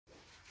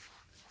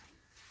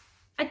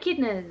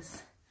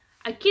Echidnas.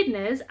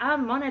 Echidnas are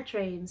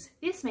monotremes.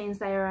 This means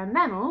they are a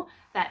mammal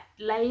that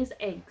lays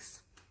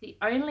eggs. The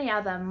only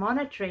other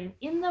monotreme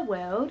in the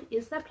world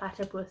is the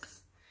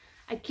platypus.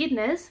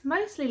 Echidnas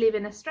mostly live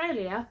in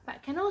Australia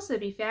but can also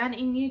be found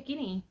in New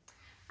Guinea.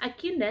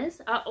 Echidnas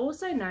are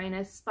also known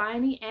as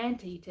spiny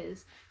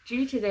anteaters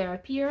due to their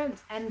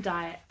appearance and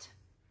diet.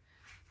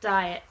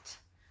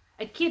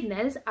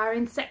 Echidnas are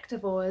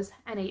insectivores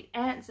and eat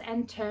ants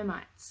and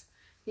termites.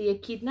 The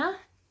echidna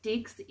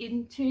digs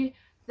into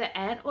the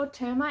ant or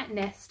termite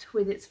nest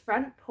with its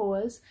front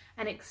paws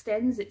and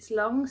extends its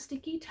long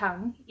sticky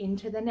tongue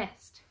into the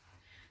nest.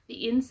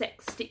 The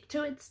insects stick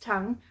to its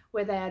tongue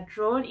where they are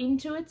drawn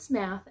into its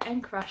mouth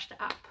and crushed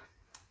up.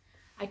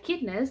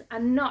 Echidnas are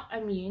not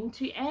immune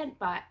to ant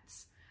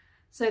bites,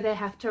 so they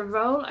have to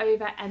roll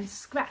over and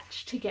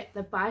scratch to get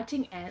the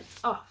biting ants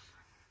off.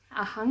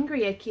 A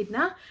hungry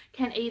echidna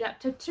can eat up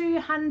to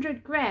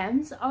 200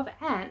 grams of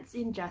ants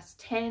in just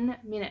 10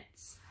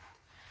 minutes.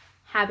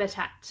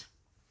 Habitat.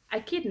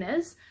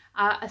 Echidnas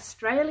are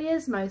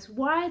Australia's most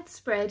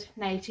widespread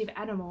native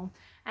animal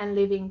and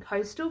live in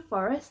coastal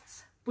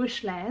forests,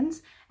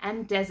 bushlands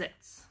and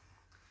deserts.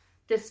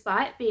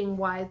 Despite being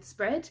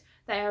widespread,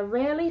 they are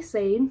rarely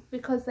seen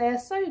because they are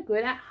so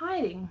good at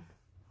hiding.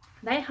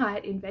 They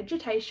hide in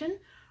vegetation,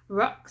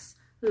 rocks,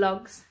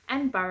 logs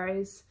and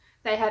burrows.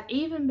 They have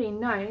even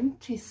been known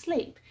to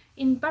sleep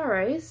in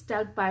burrows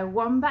dug by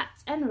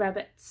wombats and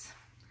rabbits.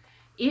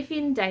 If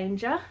in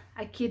danger,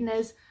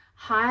 echidnas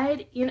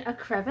hide in a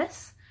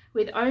crevice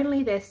with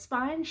only their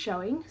spine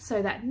showing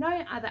so that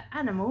no other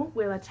animal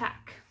will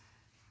attack.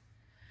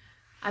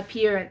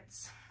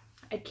 Appearance.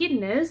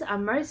 Echidnas are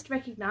most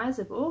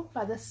recognisable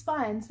by the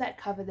spines that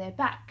cover their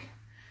back.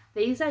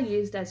 These are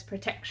used as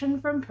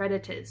protection from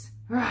predators.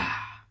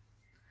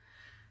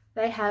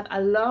 They have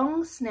a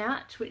long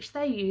snout which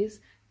they use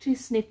to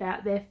sniff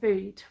out their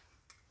food.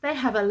 They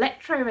have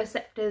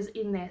electroreceptors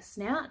in their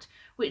snout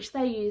which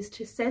they use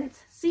to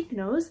sense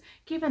signals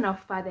given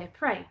off by their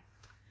prey.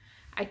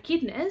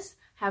 Echidnas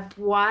have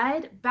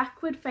wide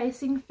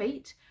backward-facing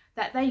feet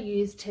that they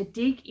use to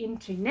dig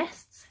into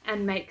nests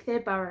and make their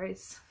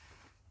burrows.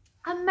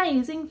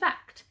 Amazing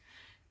fact!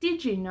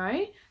 Did you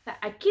know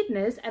that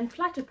echidnas and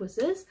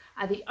platypuses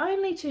are the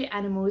only two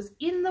animals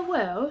in the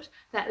world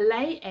that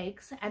lay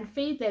eggs and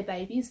feed their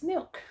babies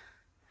milk?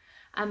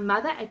 A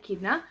mother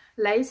echidna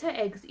lays her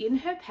eggs in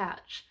her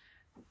pouch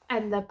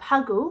and the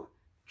puggle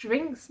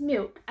drinks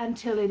milk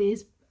until it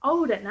is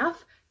old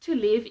enough to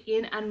live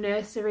in a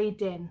nursery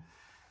den.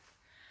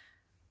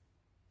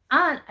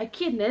 Aren't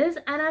echidnas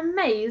an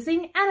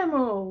amazing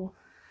animal?